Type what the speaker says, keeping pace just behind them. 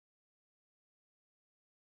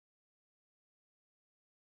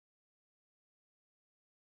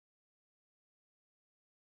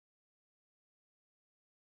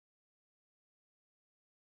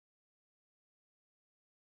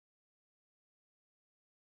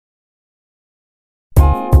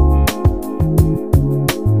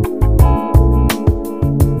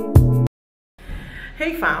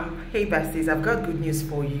Hey fam, hey besties, I've got good news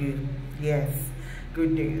for you. Yes,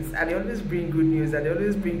 good news. And they always bring good news, and they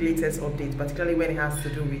always bring latest updates, particularly when it has to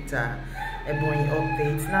do with Ebonyi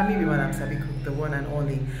updates. Now maybe when I'm Sabi Cook, the one and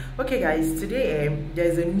only. Okay guys, today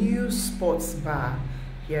there's a new sports bar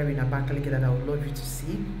here in Abakaliki that I would love you to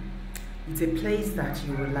see. It's a place that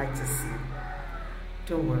you would like to see.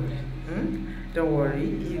 Don't worry. Don't worry.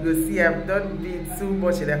 You will see I've not been too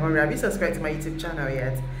much in a hurry. Have you subscribed to my YouTube channel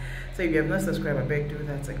yet? So if you have not subscribed, I beg do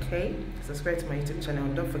that, okay? Subscribe to my YouTube channel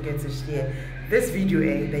and don't forget to share this video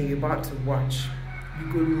that you're about to watch. You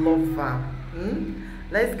could love that.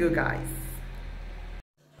 Let's go, guys.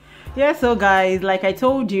 Yeah, so guys, like I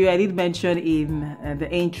told you, I did mention in the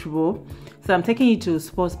intro. So I'm taking you to a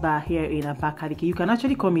sports bar here in Abakaliki. You can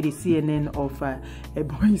actually call me the CNN of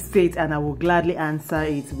Ebonyi State, and I will gladly answer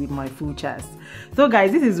it with my full chest. So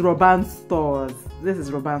guys, this is Roban Stores. This is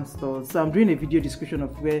Roban Stores. So I'm doing a video description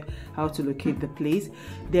of how to locate the place.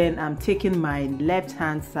 Then I'm taking my left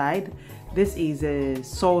hand side. This is a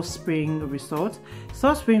Salt Spring Resort.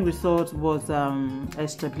 Salt Spring Resort was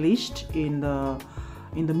established in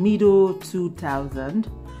the middle 2000.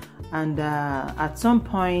 And at some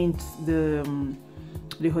point the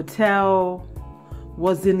hotel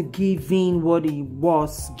wasn't giving what it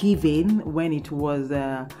was giving when it was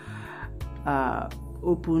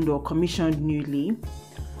opened or commissioned newly,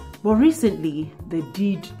 but recently they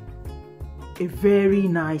did a very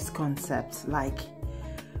nice concept, like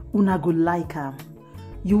una go like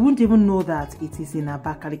you wouldn't even know that it is in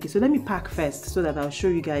Abakaliki. So let me park first so that I'll show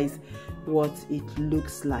you guys what it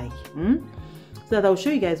looks like. So that I'll show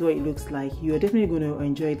you guys what it looks like. You're definitely going to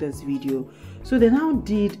enjoy this video. So they now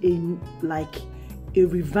did a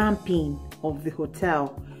revamping of the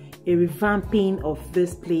hotel, a revamping of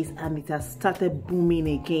this place, and it has started booming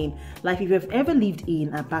again. Like if you've ever lived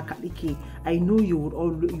in Abakaliki, I know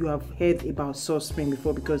you have heard about Salt Spring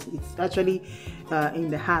before, because it's actually in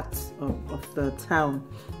the heart of the town,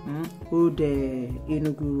 Old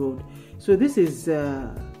Enugu Road. So this is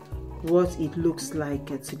what it looks like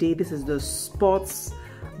today. This is the sports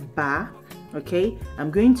bar. Okay,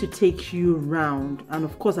 I'm going to take you around, and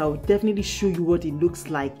of course I will definitely show you what it looks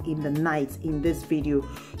like in the night in this video.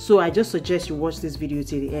 So I just suggest you watch this video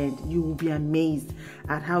to the end. You will be amazed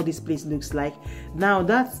at how this place looks like. Now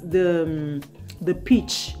that's the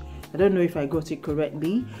pitch. I don't know if I got it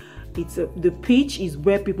correctly. It's the pitch is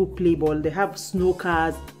where people play ball. They have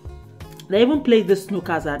snookers. They even play the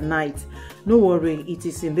snookers at night. No worry, it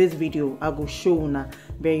is in this video. I will show you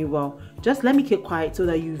very well. Just let me keep quiet so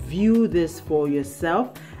that you view this for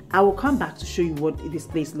yourself. I will come back to show you what this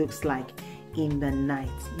place looks like in the night.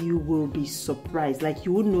 You will be surprised. Like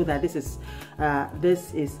you wouldn't know that this is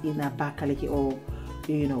in Abakaliki, or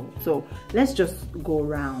you know. So let's just go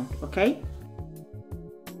around, okay?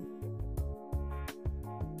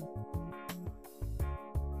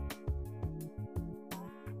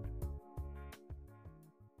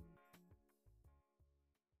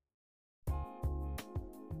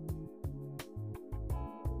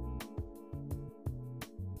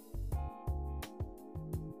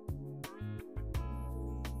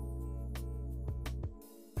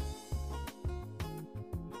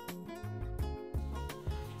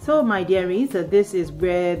 So my dearies, this is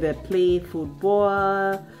where they play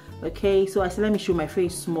football. Okay, so I said let me show my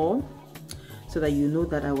face small so that you know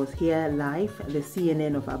that I was here live, the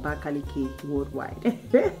CNN of Abakaliki worldwide.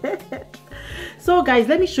 So guys,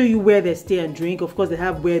 let me show you where they stay and drink. Of course, they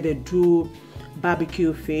have where they do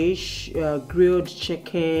barbecue fish, grilled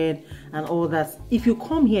chicken, and all that. If you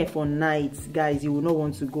come here for nights, guys, you will not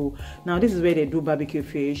want to go. Now this is where they do barbecue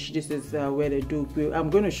fish. This is where they do grill. I'm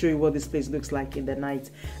going to show you what this place looks like in the night,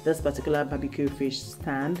 this particular barbecue fish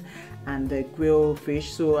stand and the grill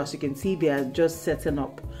fish. So as you can see, they are just setting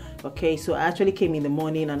up. Okay, so I actually came in the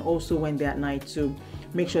morning and also went there at night to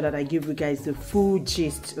make sure that I give you guys the full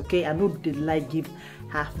gist. Okay, I know they like give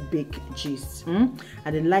half-baked gist.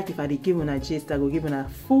 I didn't like if I did give on a gist, I will give on a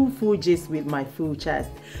full gist with my full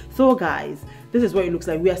chest. So guys, this is what it looks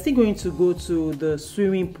like. We are still going to go to the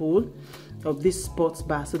swimming pool of this sports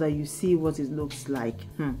bar so that you see what it looks like.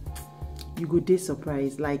 You go day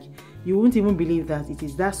surprised. Like you won't even believe that it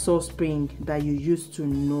is that Salt Spring that you used to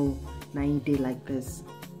know 9 day like this.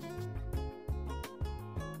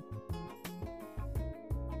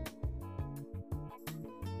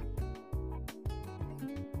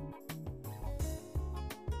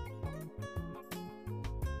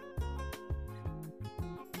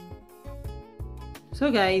 So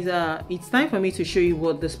guys, it's time for me to show you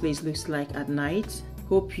what this place looks like at night.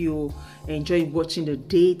 Hope you enjoy watching the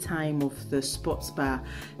daytime of the sports bar.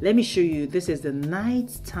 Let me show you. This is the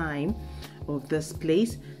night time of this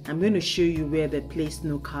place. I'm going to show you where they play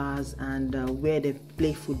snookers and where they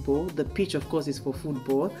play football. The pitch, of course, is for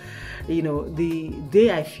football. You know, the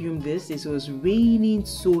day I filmed this, it was raining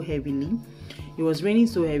so heavily. It was raining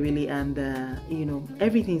so heavily, and you know,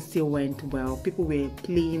 everything still went well. People were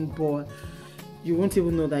playing ball. You won't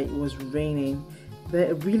even know that it was raining.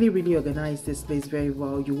 They really organized this place very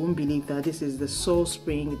well. You won't believe that this is the sole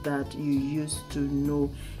spring that you used to know.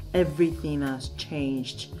 Everything has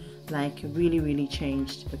changed, like really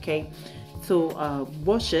changed. Okay, so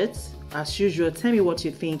watch it as usual. Tell me what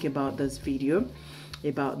you think about this video,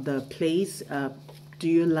 about the place. Do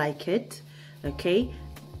you like it? Okay,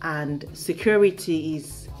 and security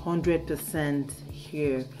is 100%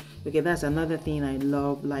 here. Okay, that's another thing I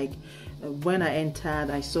love. Like when I entered,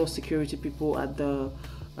 I saw security people at the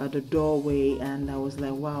doorway, and I was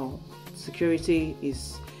like, wow, security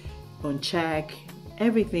is on check.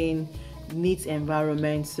 Everything, neat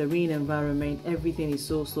environment, serene environment, everything is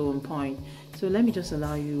so on point. So let me just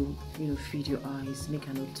allow you, feed your eyes, make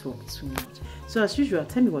her not talk too much. So as usual,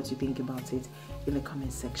 tell me what you think about it in the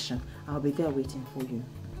comment section. I'll be there waiting for you.